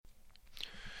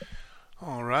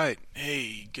All right.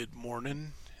 Hey, good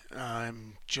morning.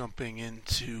 I'm jumping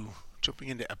into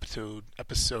episode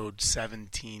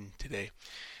 17 today,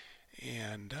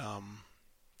 and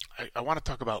I want to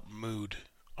talk about mood,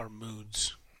 our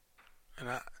moods, and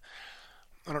I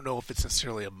don't know if it's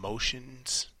necessarily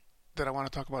emotions that I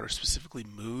want to talk about, or specifically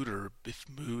mood, or if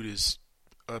mood is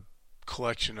a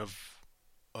collection of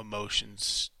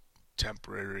emotions,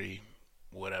 temporary,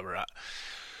 whatever.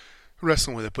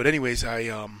 Wrestling with it, but anyways,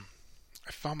 I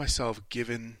found myself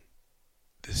given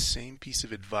the same piece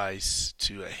of advice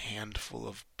to a handful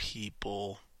of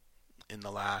people in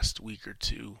the last week or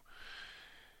two.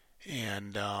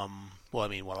 And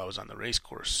while I was on the race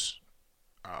course,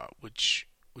 which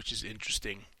is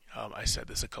interesting. I said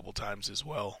this a couple times as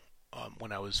well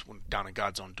when I was down in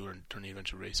God's Zone during the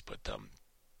adventure race, but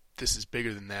this is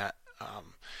bigger than that.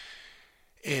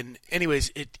 And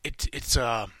anyways, it's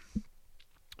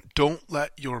don't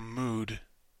let your mood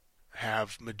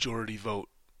have majority vote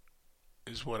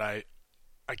is what I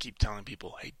keep telling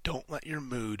people. Hey, don't let your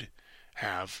mood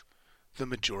have the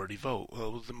majority vote.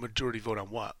 Well, the majority vote on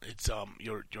what? It's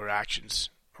your actions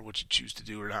or what you choose to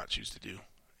do or not choose to do.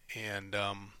 And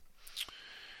I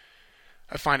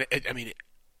find it.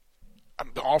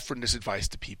 I'm offering this advice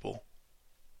to people,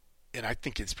 and I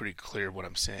think it's pretty clear what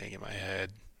I'm saying in my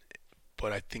head.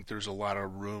 But I think there's a lot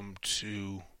of room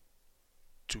to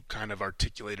kind of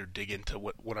articulate or dig into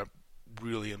what I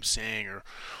really am saying, or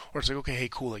it's like, okay, hey,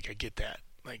 cool, like I get that.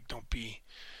 Like, don't be.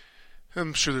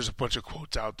 I'm sure there's a bunch of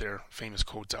quotes out there, famous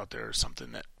quotes out there, or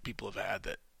something that people have had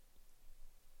that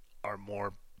are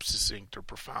more succinct or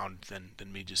profound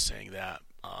than me just saying that.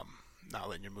 Not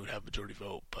letting your mood have majority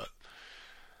vote, but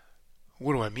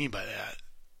what do I mean by that?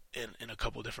 In a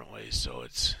couple different ways. So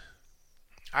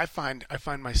I find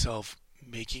myself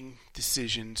making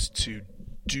decisions to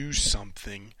do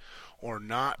something or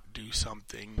not do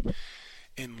something,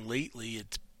 and lately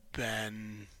it's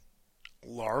been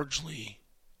largely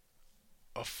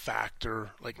a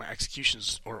factor, like my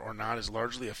executions or not, is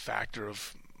largely a factor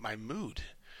of my mood.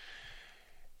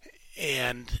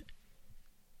 And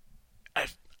I,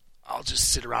 I'll just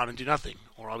sit around and do nothing,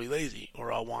 or I'll be lazy,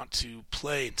 or I'll want to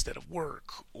play instead of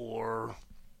work, or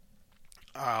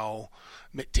I'll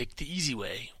take the easy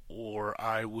way, or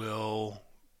I will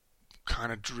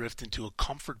kind of drift into a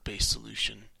comfort-based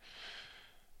solution.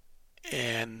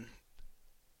 And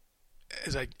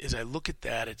as I look at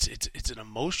that, it's an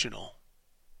emotional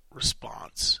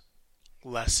response,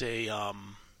 less a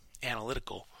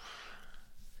analytical.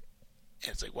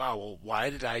 And it's like, wow, well,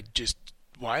 why did I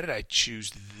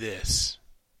choose this?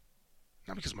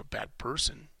 Not because I'm a bad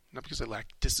person, not because I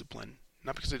lack discipline,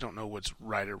 not because I don't know what's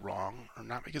right or wrong, or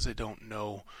not because I don't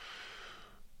know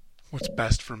what's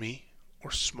best for me, or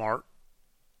smart,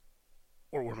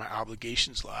 or where my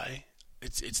obligations lie.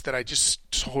 It's that I just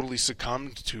totally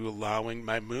succumbed to allowing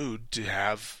my mood to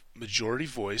have majority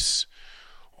voice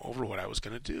over what I was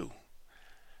going to do.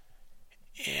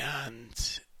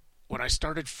 And when I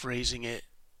started phrasing it,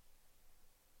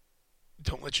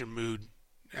 don't let your mood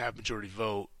have majority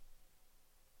vote.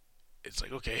 It's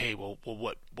like, okay, hey, well,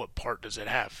 what part does it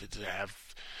have? Does it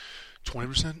have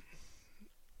 20%,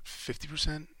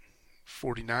 50%,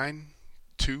 49,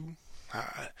 2?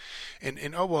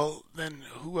 And oh well, then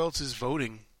who else is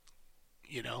voting?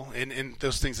 And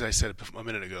those things that I said a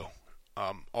minute ago,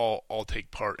 all take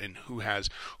part in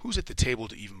who's at the table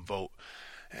to even vote.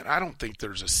 And I don't think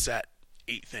there's a set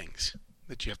 8 things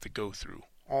that you have to go through.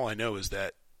 All I know is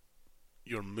that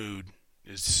your mood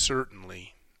is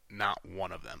certainly not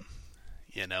one of them,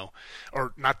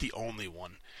 or not the only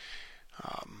one.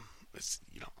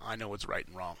 I know what's right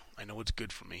and wrong. I know what's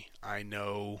good for me. I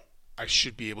know I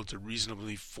should be able to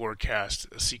reasonably forecast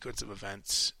a sequence of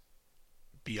events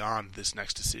beyond this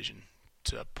next decision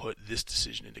to put this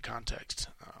decision into context.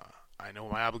 I know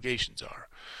what my obligations are.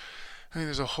 I mean,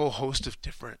 there's a whole host of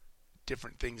different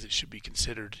things that should be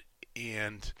considered,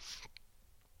 and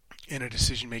in a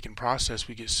decision making process,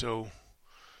 we get so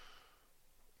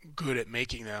good at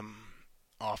making them.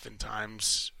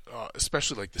 Oftentimes,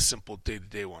 especially like the simple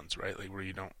day-to-day ones, right? Like where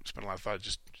you don't spend a lot of thought,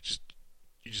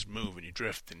 you just move and you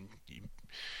drift, and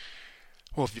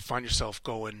if you find yourself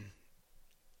going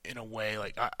in a way,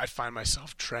 like I find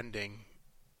myself trending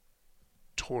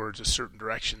towards a certain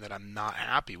direction that I'm not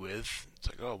happy with. It's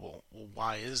like, oh well,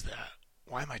 why is that?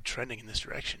 Why am I trending in this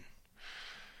direction?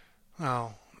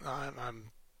 Well,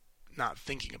 I'm not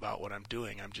thinking about what I'm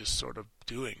doing. I'm just sort of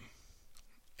doing,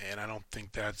 and I don't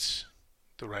think that's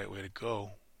the right way to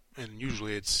go. And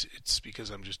usually it's because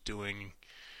I'm just doing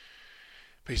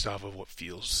based off of what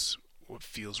feels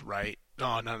right.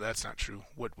 Oh no, that's not true.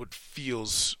 What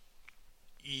feels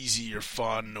easy or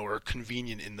fun or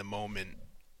convenient in the moment.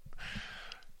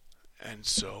 And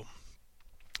so,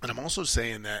 and I'm also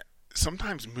saying that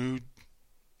sometimes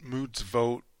mood's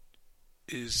vote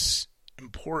is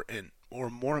important or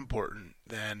more important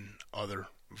than other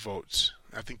votes.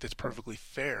 I think that's perfectly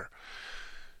fair.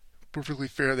 Perfectly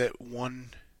fair that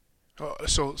one.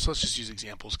 So let's just use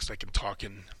examples because I can talk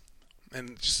in,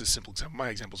 and just a simple example. My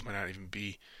examples might not even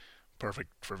be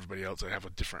perfect for everybody else. I have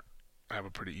a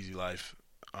pretty easy life.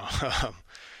 The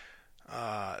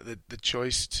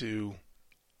choice to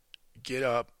get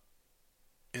up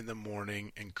in the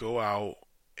morning and go out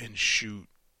and shoot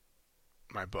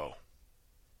my bow.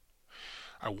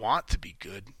 I want to be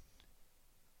good.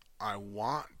 I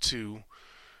want to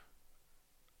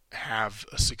have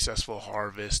a successful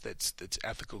harvest that's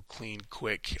ethical, clean,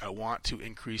 quick. I want to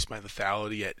increase my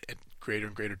lethality at greater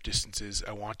and greater distances.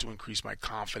 I want to increase my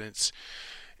confidence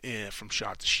from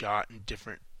shot to shot in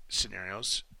different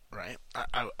scenarios. Right?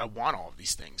 I want all of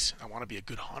these things. I want to be a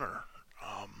good hunter.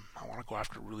 I want to go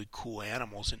after really cool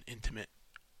animals in intimate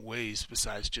ways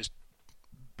besides just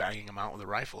banging them out with a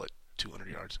rifle at 200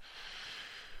 yards.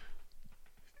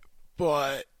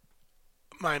 But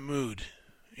my mood,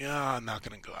 I'm not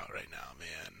going to go out right now,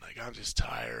 man. Like, I'm just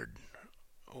tired.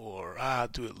 Or I'll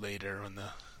do it later when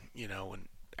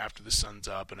after the sun's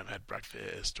up and I've had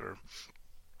breakfast,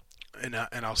 and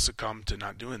I'll succumb to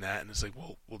not doing that. And it's like,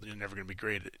 well, you're never going to be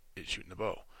great at shooting a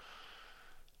bow.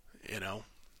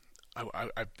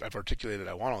 I've articulated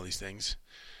I want all these things,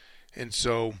 and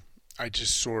so I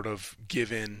just sort of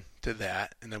give in to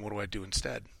that. And then what do I do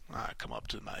instead? I come up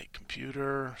to my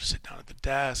computer, sit down at the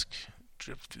desk,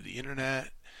 drift through the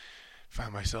internet,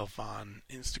 find myself on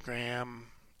Instagram,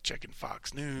 checking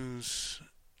Fox News,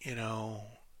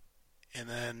 and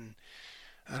then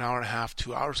an hour and a half,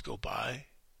 2 hours go by,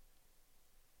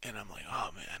 and I'm like,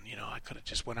 oh man, I could have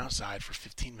just went outside for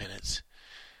 15 minutes,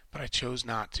 but I chose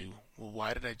not to. Well,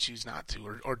 why did I choose not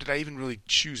to? Or did I even really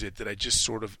choose it? Did I just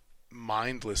sort of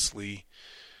mindlessly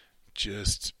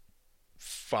just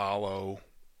follow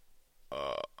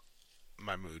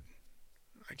my mood?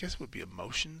 I guess it would be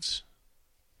emotions.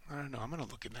 I don't know. I'm going to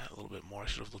look at that a little bit more. I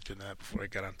should have looked into that before I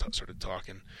got on started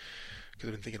talking, because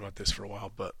I've been thinking about this for a while.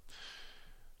 But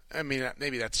I mean,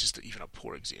 maybe that's just even a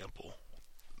poor example.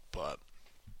 But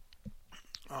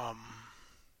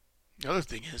the other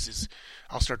thing is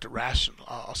I'll start to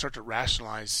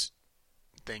rationalize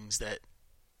things that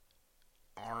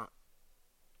aren't.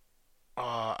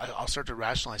 I'll start to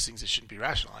rationalize things that shouldn't be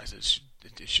rationalized. It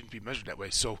shouldn't be measured that way.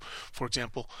 So, for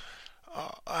example,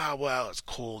 well, it's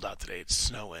cold out today. It's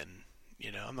snowing.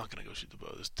 I'm not gonna go shoot the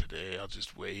bow today. I'll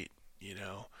just wait.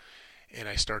 And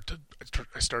I start to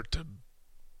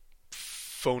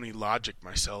phony logic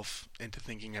myself into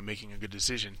thinking I'm making a good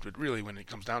decision. But really, when it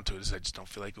comes down to it, is I just don't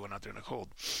feel like going out there in the cold.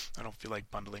 I don't feel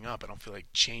like bundling up. I don't feel like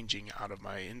changing out of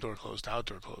my indoor clothes to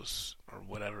outdoor clothes, or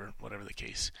whatever the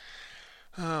case.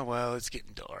 Oh, well, it's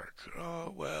getting dark.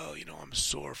 Oh, well, I'm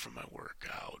sore from my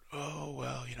workout. Oh,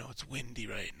 well, it's windy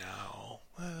right now.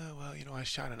 Well, I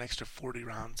shot an extra 40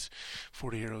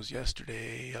 arrows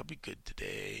yesterday. I'll be good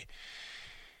today.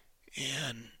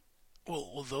 And,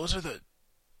 well, those are the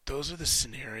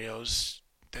scenarios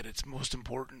that it's most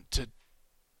important to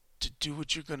do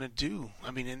what you're going to do.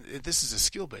 I mean, and this is a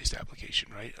skill-based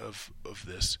application, right, of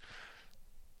this.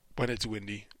 When it's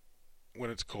windy, when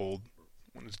it's cold,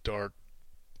 when it's dark,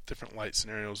 different light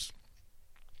scenarios,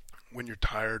 when you're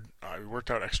tired, you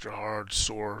worked out extra hard,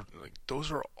 sore, like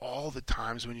those are all the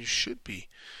times when you should be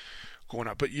going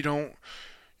out. But you don't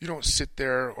sit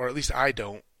there, or at least I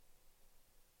don't.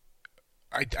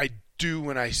 I do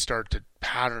when I start to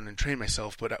pattern and train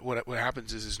myself, but what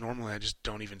happens is normally I just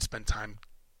don't even spend time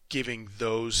giving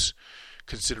those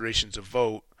considerations a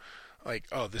vote. Like,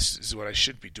 oh, this is what I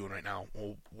should be doing right now.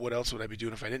 Well, what else would I be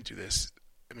doing if I didn't do this?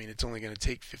 I mean, it's only going to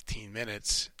take 15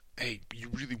 minutes. Hey, you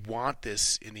really want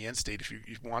this in the end state. If you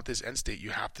want this end state,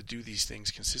 you have to do these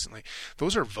things consistently.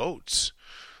 Those are votes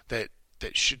that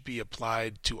should be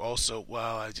applied to also,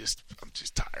 well, I'm just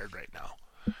tired right now.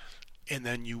 And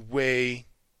then you weigh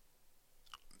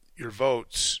your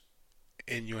votes,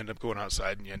 and you end up going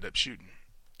outside and you end up shooting,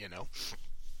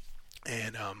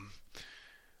 And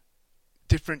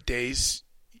different days,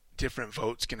 different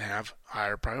votes can have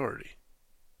higher priority.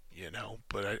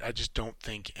 But I just don't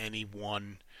think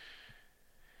anyone.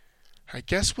 I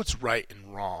guess what's right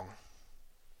and wrong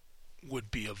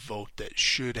would be a vote that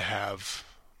should have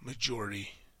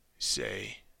majority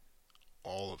say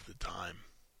all of the time.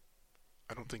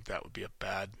 I don't think that would be a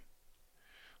bad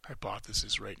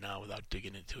hypothesis right now without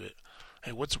digging into it.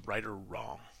 Hey, what's right or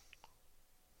wrong?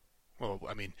 Well,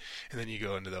 I mean, and then you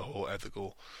go into the whole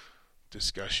ethical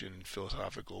discussion,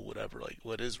 philosophical, whatever, like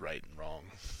what is right and wrong.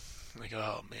 Like,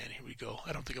 oh man, here we go.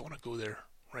 I don't think I want to go there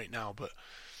right now, but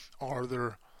are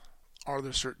there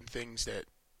certain things that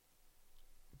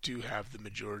do have the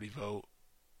majority vote?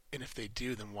 And if they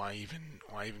do, then why even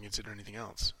consider anything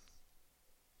else?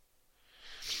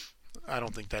 I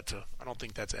don't think that's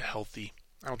a healthy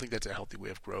way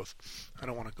of growth. I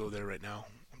don't want to go there right now.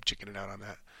 I'm chickening out on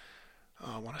that.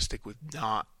 I want to stick with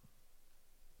not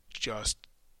just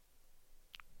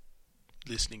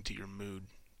listening to your mood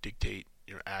dictate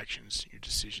your actions, your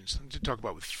decisions. Something to talk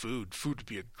about with food. Food would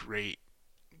be a great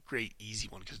easy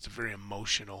one because it's a very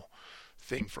emotional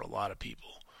thing for a lot of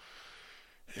people.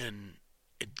 And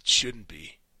it shouldn't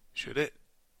be, should it?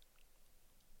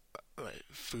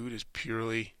 Food is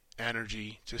purely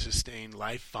energy to sustain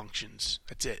life functions.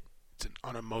 That's it. It's an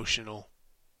unemotional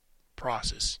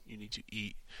process. You need to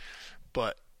eat.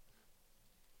 But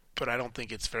I don't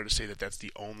think it's fair to say that that's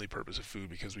the only purpose of food,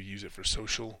 because we use it for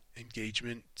social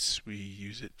engagement. We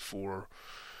use it for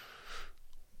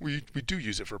we do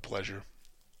use it for pleasure.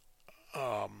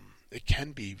 It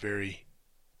can be very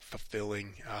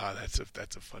fulfilling. That's a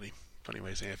funny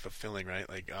way of saying it. Fulfilling, right?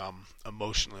 Like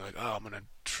emotionally, like, oh, I'm gonna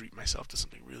treat myself to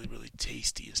something really, really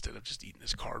tasty instead of just eating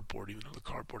this cardboard, even though the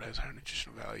cardboard has higher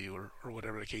nutritional value or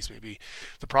whatever the case may be.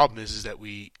 The problem is that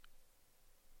when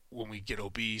we get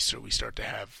obese or we start to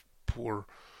have poor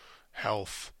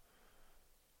health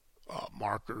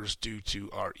markers due to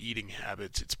our eating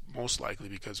habits, it's most likely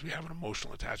because we have an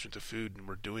emotional attachment to food and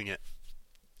we're doing it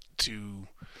to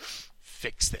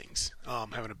fix things.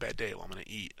 I'm having a bad day, well, I'm going to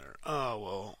eat. Or, oh,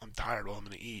 well, I'm tired, well, I'm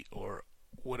going to eat. Or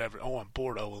whatever, oh, I'm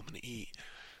bored, oh, well, I'm going to eat.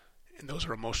 And those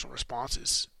are emotional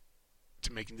responses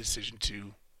to making the decision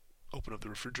to open up the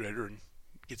refrigerator and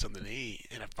get something to eat.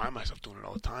 And I find myself doing it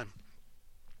all the time.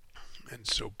 And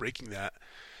so breaking that,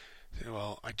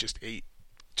 well, I just ate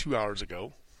 2 hours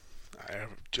ago. I have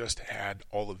just had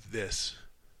all of this.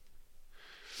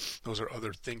 Those are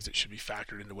other things that should be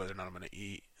factored into whether or not I'm going to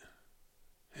eat.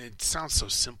 And it sounds so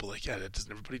simple, like, yeah, doesn't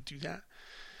everybody do that?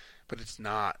 But it's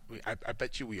not. I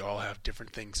bet you we all have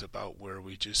different things about where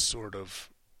we just sort of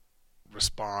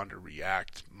respond or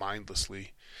react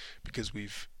mindlessly because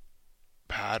we've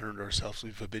patterned ourselves,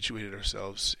 we've habituated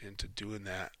ourselves into doing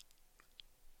that.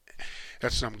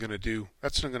 That's what I'm going to do.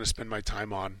 That's what I'm going to spend my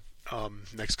time on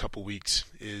next couple weeks,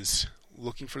 is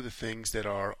looking for the things that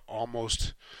are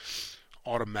almost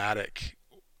automatic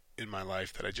in my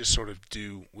life that I just sort of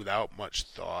do without much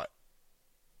thought,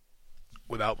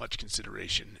 without much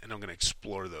consideration, and I'm going to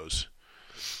explore those.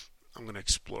 I'm going to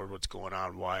explore what's going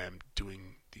on, why I'm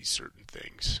doing these certain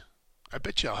things. I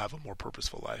bet you I'll have a more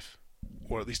purposeful life,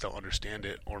 or at least I'll understand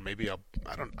it, or maybe I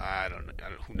don't,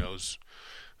 who knows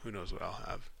what I'll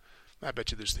have. I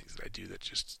bet you there's things that I do that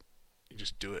you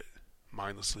just do it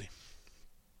mindlessly.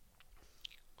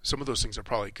 Some of those things are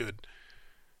probably good.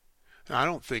 And I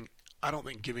don't think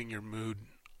giving your mood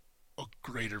a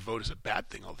greater vote is a bad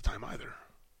thing all the time either.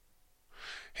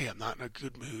 Hey, I'm not in a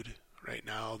good mood right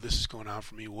now. This is going on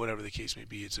for me. Whatever the case may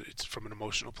be, it's from an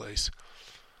emotional place.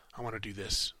 I want to do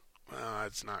this. Well,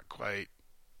 it's not quite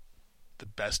the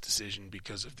best decision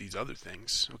because of these other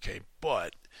things. Okay,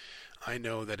 but I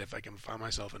know that if I can find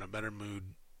myself in a better mood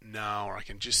now, or I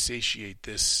can just satiate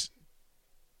this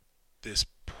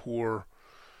poor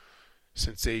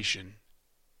sensation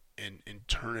and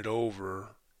turn it over,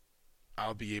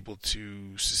 I'll be able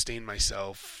to sustain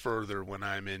myself further when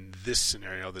I'm in this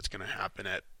scenario that's going to happen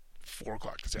at 4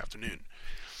 o'clock this afternoon.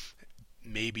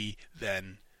 Maybe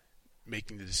then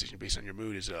making the decision based on your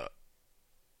mood is a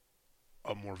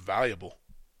more valuable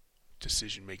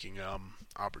decision-making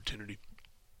opportunity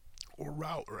or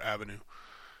route or avenue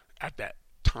at that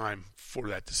time for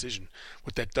that decision.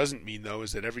 What that doesn't mean, though,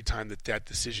 is that every time that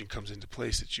decision comes into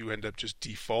place that you end up just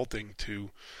defaulting to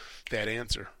that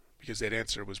answer, because that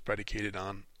answer was predicated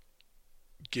on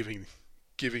giving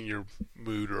your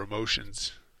mood or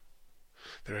emotions.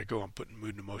 There I go, I'm putting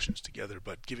mood and emotions together,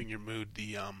 but giving your mood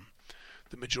the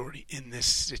majority in this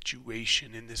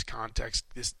situation, in this context,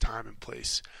 this time and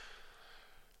place.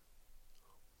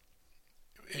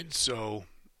 And so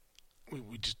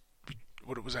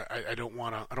I don't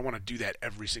want to do that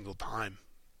every single time.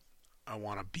 I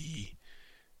want to be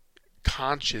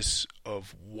conscious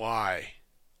of why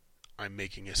I'm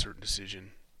making a certain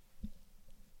decision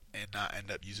and not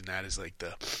end up using that as like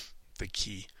the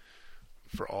key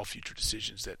for all future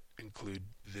decisions that include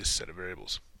this set of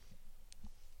variables.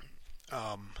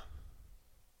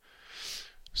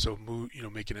 So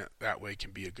making it that way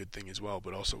can be a good thing as well,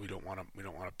 but also we don't want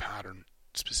to pattern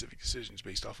specific decisions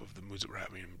based off of the moods that we're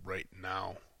having right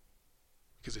now,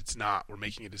 because it's not. We're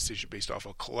making a decision based off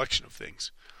a collection of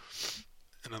things.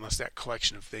 And unless that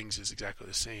collection of things is exactly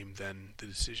the same, then the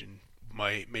decision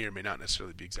may or may not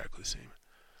necessarily be exactly the same.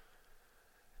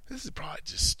 This is probably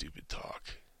just stupid talk.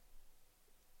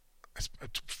 It's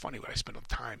funny what I spend on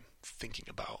time thinking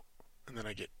about, and then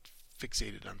I get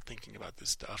fixated on thinking about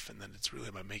this stuff, and then it's really,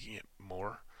 am I making it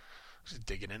more? Just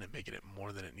digging in and making it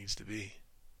more than it needs to be.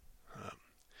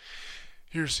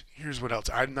 Here's what else.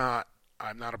 I'm not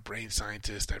a brain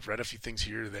scientist. I've read a few things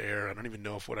here or there. I don't even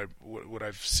know if what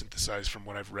I've synthesized from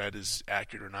what I've read is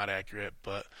accurate or not accurate,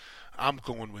 but I'm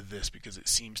going with this because it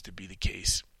seems to be the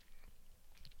case.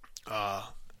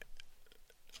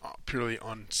 Purely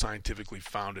unscientifically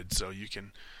founded. So you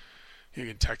can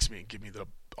text me and give me the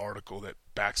article that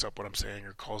backs up what I'm saying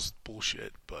or calls it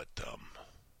bullshit. But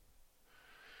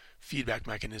feedback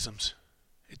mechanisms.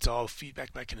 It's all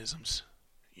feedback mechanisms.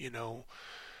 You know,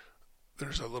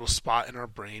 there's a little spot in our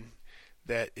brain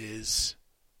that is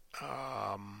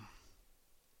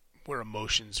where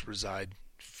emotions reside,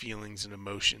 feelings and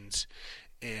emotions,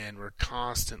 and we're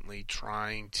constantly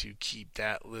trying to keep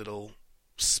that little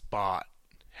spot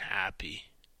happy,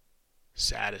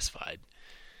 satisfied.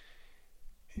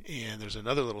 And there's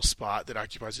another little spot that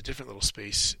occupies a different little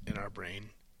space in our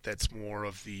brain that's more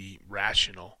of the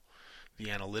rational,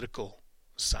 the analytical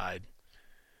side.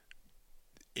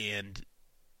 And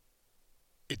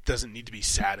it doesn't need to be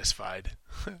satisfied.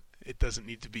 It doesn't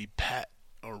need to be pet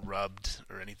or rubbed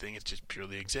or anything. It just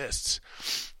purely exists.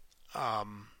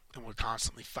 And we're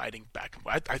constantly fighting back.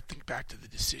 I think back to the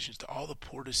decisions, to all the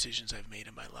poor decisions I've made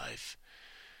in my life.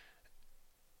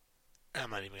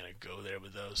 I'm not even going to go there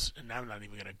with those. And I'm not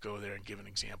even going to go there and give an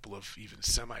example of even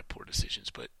semi-poor decisions,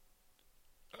 but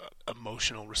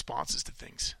emotional responses to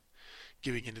things.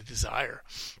 Giving into desire,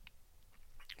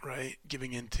 right?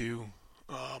 Giving into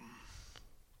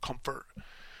comfort,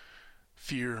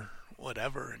 fear,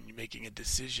 whatever, and you're making a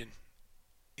decision.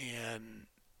 And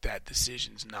that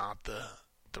decision's not the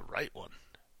right one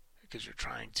because you're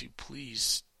trying to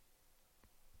please,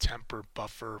 temper,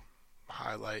 buffer,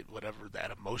 highlight whatever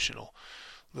that emotional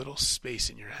little space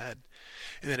in your head.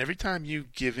 And then every time you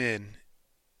give in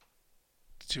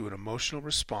to an emotional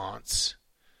response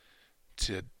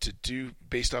to do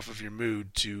based off of your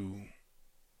mood to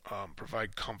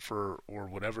provide comfort or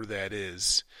whatever that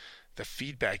is, the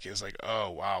feedback is like, oh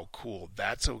wow, cool,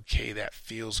 that's okay, that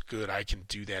feels good, I can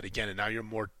do that again. And now you're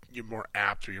more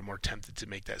apt, or you're more tempted to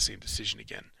make that same decision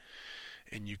again.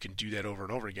 And you can do that over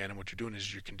and over again. And what you're doing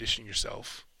is you're conditioning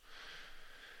yourself,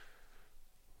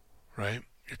 right?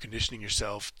 You're conditioning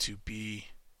yourself to be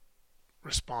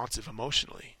responsive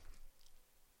emotionally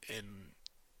and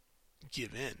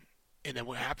give in. And then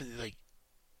what happens is, like,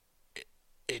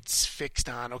 it's fixed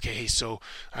on, okay, hey, so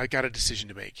I got a decision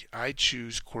to make. I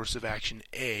choose course of action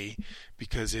A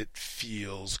because it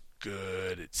feels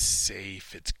good, it's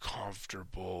safe, it's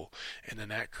comfortable, and then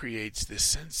that creates this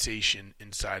sensation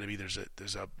inside of me. There's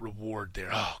a reward there.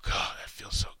 Oh God, that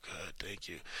feels so good. Thank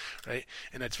you, right?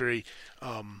 And that's very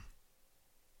it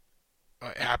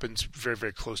happens very,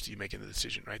 very close to you making the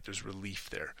decision, right? There's relief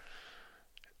there,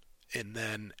 and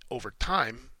then over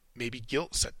time, maybe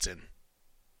guilt sets in.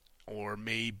 Or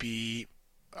maybe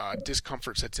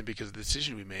discomfort sets in because of the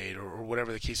decision we made, or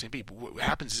whatever the case may be. But what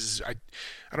happens is, I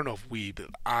don't know if we, but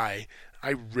I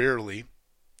rarely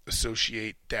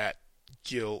associate that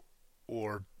guilt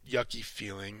or yucky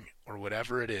feeling or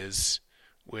whatever it is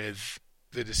with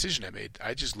the decision I made.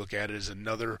 I just look at it as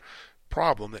another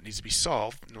problem that needs to be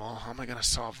solved. Well, how am I going to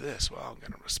solve this? Well, I'm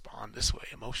going to respond this way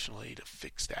emotionally to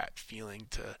fix that feeling,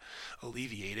 to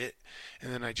alleviate it.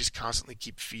 And then I just constantly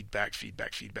keep feedback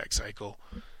cycle.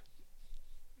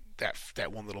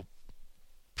 That one little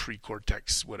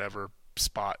pre-cortex, whatever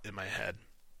spot in my head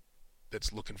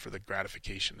that's looking for the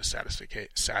gratification, the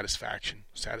satisfaction.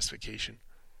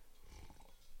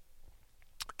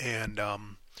 And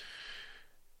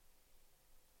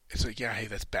it's like, yeah, hey,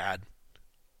 that's bad.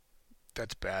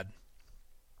 That's bad.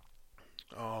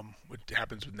 What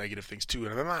happens with negative things too,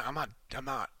 and I'm not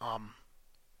demonizing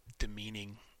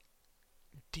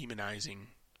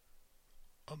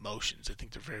emotions. I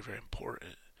think they're very, very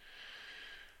important.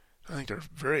 I think they're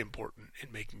very important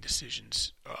in making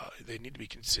decisions. They need to be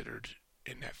considered,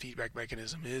 and that feedback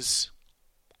mechanism is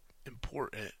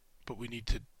important. But we need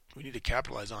to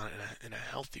capitalize on it in a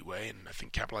healthy way, and I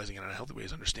think capitalizing it in a healthy way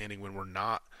is understanding when we're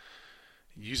not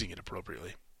using it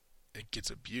appropriately. It gets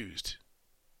abused,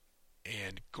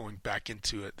 and going back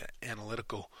into it, the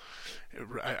analytical.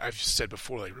 I've said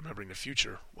before, like remembering the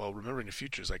future. Well, remembering the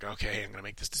future is like, okay, I'm going to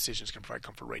make this decision. It's going to provide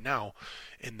comfort right now,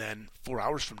 and then 4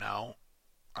 hours from now,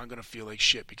 I'm going to feel like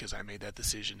shit because I made that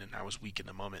decision and I was weak in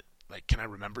the moment. Like, can I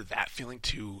remember that feeling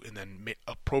too, and then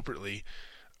appropriately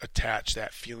attach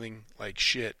that feeling like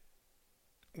shit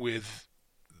with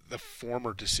the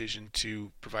former decision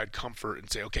to provide comfort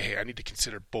and say, okay, hey, I need to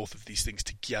consider both of these things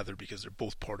together because they're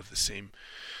both part of the same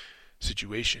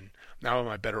situation. Now am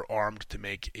I better armed to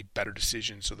make a better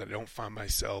decision so that I don't find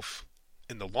myself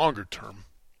in the longer term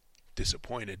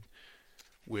disappointed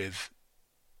with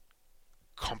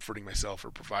comforting myself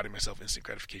or providing myself instant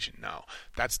gratification now.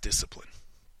 That's discipline.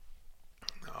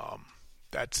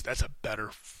 That's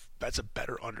a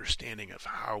better understanding of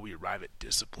how we arrive at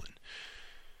discipline.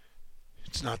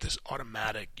 It's not this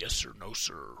automatic yes sir, no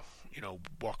sir,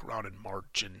 walk around and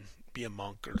march and be a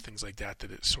monk or things like that,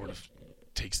 that it sort of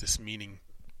takes this meaning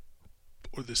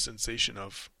or this sensation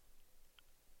of,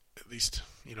 at least,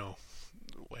 the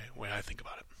way I think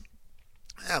about it.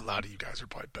 A lot of you guys are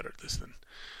probably better at this than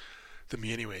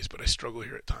me anyways, but I struggle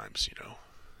here at times,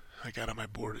 I got on my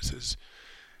board, it says,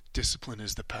 discipline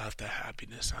is the path to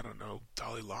happiness. I don't know,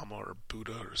 Dalai Lama or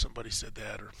Buddha or somebody said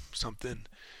that or something,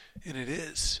 and it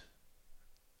is.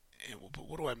 But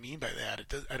what do I mean by that?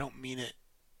 I don't mean it,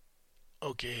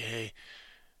 okay, hey,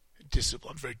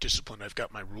 discipline. I'm very disciplined. I've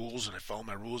got my rules and I follow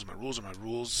my rules. My rules are my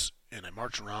rules, and I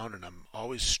march around and I'm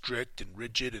always strict and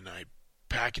rigid, and I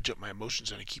package up my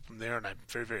emotions and I keep them there, and I'm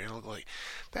very, very analytical. Like,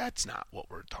 that's not what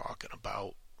we're talking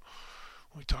about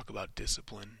when we talk about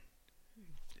discipline.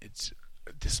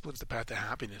 Discipline's the path to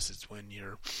happiness. It's when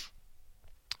you're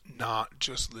not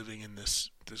just living in this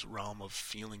realm of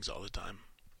feelings all the time.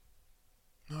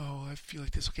 Oh, I feel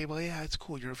like this. Okay, well, yeah, it's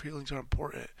cool. Your feelings are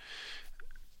important.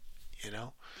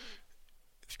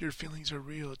 If your feelings are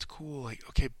real, it's cool. Like,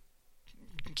 okay,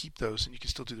 you can keep those and you can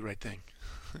still do the right thing.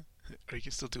 Or you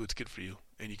can still do what's good for you,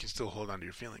 and you can still hold on to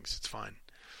your feelings. It's fine.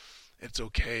 It's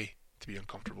okay to be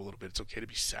uncomfortable a little bit. It's okay to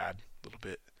be sad a little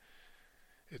bit.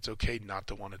 It's okay not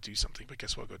to want to do something, but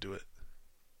guess what? Go do it.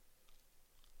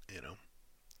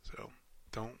 So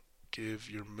don't give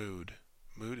your mood.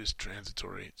 Mood is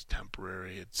transitory. It's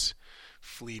temporary. It's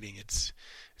fleeting. It's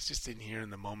just in here in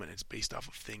the moment. It's based off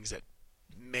of things that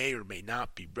may or may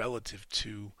not be relative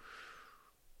to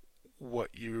what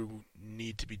you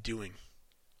need to be doing,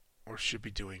 or should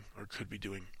be doing, or could be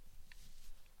doing.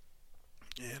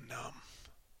 And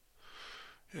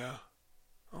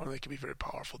or they can be very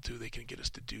powerful too. They can get us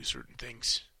to do certain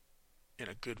things in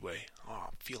a good way. Oh,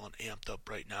 I'm feeling amped up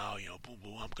right now. Boom,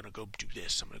 boom, I'm gonna go do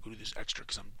this. I'm gonna go do this extra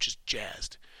because I'm just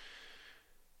jazzed.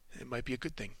 It might be a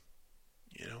good thing.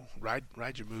 Ride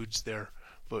your moods there,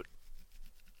 but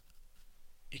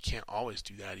you can't always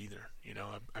do that either.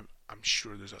 I'm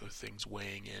sure there's other things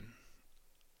weighing in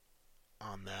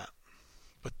on that,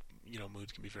 but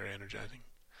moods can be very energizing.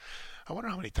 I wonder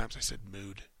how many times I said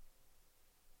mood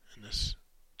in this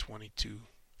 22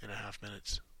 and a half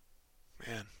minutes.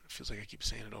 Man, it feels like I keep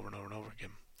saying it over and over and over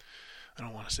again. I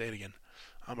don't want to say it again.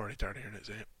 I'm already tired of hearing it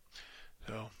say it.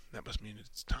 So that must mean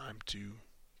it's time to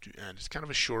end. It's kind of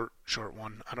a short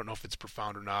one. I don't know if it's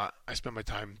profound or not. I spent my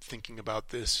time thinking about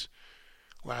this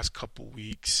last couple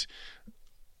weeks.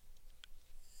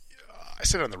 I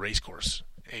said on the race course,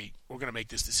 hey, we're going to make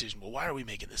this decision. Well, why are we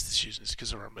making this decision? Is it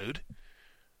because of our mood?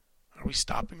 Are we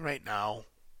stopping right now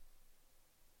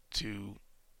to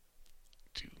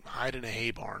hide in a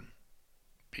hay barn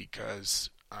because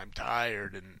I'm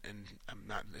tired and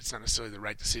it's not necessarily the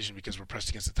right decision because we're pressed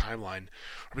against the timeline,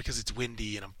 or because it's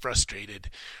windy and I'm frustrated,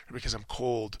 or because I'm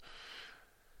cold?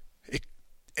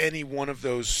 Any one of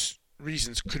those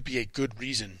reasons could be a good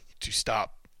reason to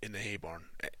stop in the hay barn.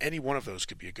 Any one of those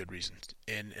could be a good reason.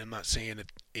 And I'm not saying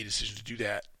that a decision to do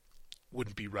that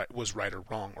was right or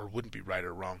wrong, or wouldn't be right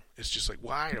or wrong. It's just like,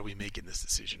 why are we making this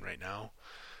decision right now?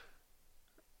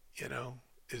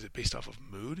 Is it based off of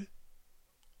mood?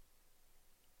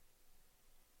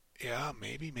 Yeah,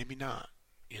 maybe not.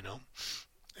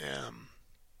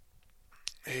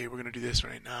 Hey, we're gonna do this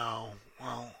right now.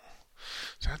 Well,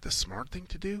 is that the smart thing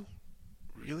to do?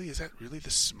 Really? Is that really the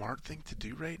smart thing to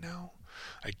do right now?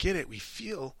 I get it. We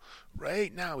feel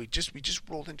right now. We just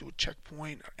rolled into a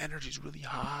checkpoint. Our energy's really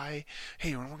high.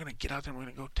 Hey, we're gonna get out there and we're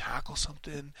gonna go tackle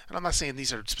something. And I'm not saying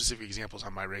these are specific examples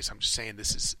on my race. I'm just saying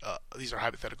these are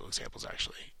hypothetical examples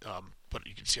actually. But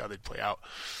you can see how they'd play out.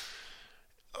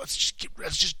 Let's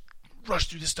just rush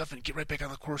through this stuff and get right back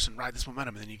on the course and ride this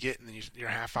momentum. And then you're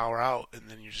a half hour out, and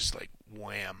then you're just like,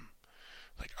 wham.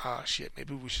 Like, shit,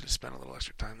 maybe we should have spent a little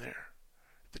extra time there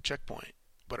at the checkpoint.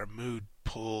 But our mood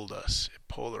pulled us. It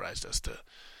polarized us to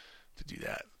do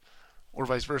that. Or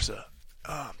vice versa.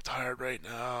 Oh, I'm tired right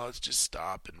now. Let's just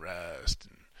stop and rest.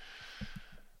 And,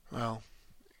 well,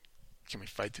 can we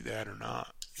fight through that or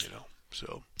not?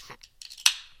 So,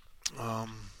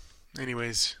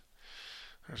 anyways,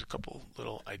 There's a couple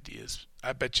little ideas.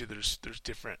 I bet you there's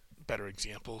different, better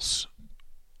examples.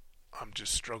 I'm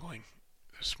just struggling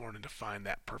this morning to find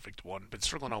that perfect one. Been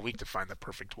struggling all week to find that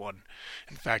perfect one.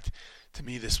 In fact, to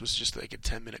me, this was just like a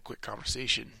 10-minute quick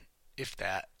conversation, if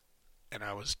that. And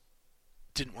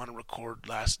didn't want to record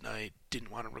last night,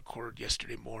 didn't want to record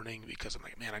yesterday morning because I'm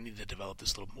like, man, I need to develop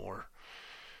this a little more.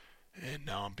 And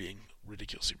now I'm being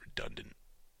ridiculously redundant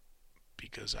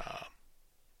because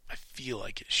I feel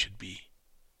like it should be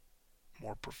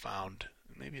more profound.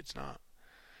 Maybe it's not.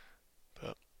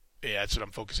 But yeah, that's what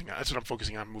I'm focusing on. That's what I'm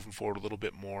focusing on moving forward a little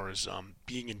bit more is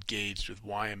being engaged with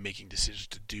why I'm making decisions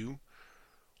to do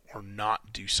or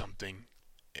not do something,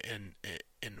 and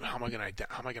how am I going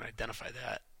to identify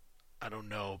that? I don't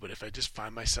know, but if I just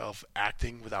find myself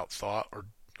acting without thought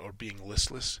or being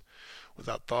listless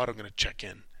without thought, I'm going to check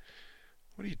in.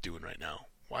 What are you doing right now?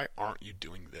 Why aren't you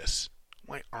doing this?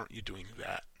 Why aren't you doing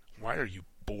that? Why are you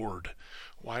bored?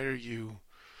 Why are you,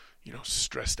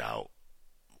 stressed out?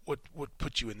 What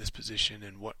put you in this position,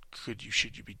 and what should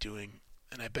you be doing?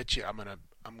 And I bet you I'm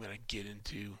gonna get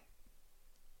into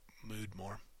mood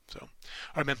more. So, all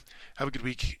right, man. Have a good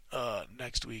week.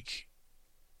 Next week,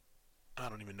 I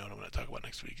don't even know what I'm going to talk about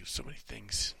next week. There's so many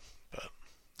things, but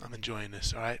I'm enjoying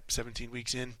this. All right, 17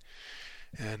 weeks in,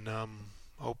 and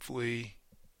hopefully,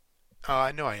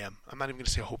 I know I am. I'm not even going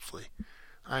to say hopefully.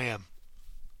 I am.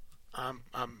 I'm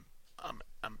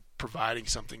providing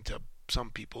something to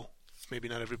some people. Maybe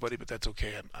not everybody, but that's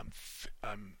okay.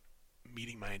 I'm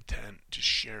meeting my intent, just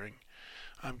sharing.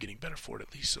 I'm getting better for it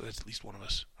at least, so that's at least one of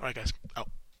us. All right, guys, out.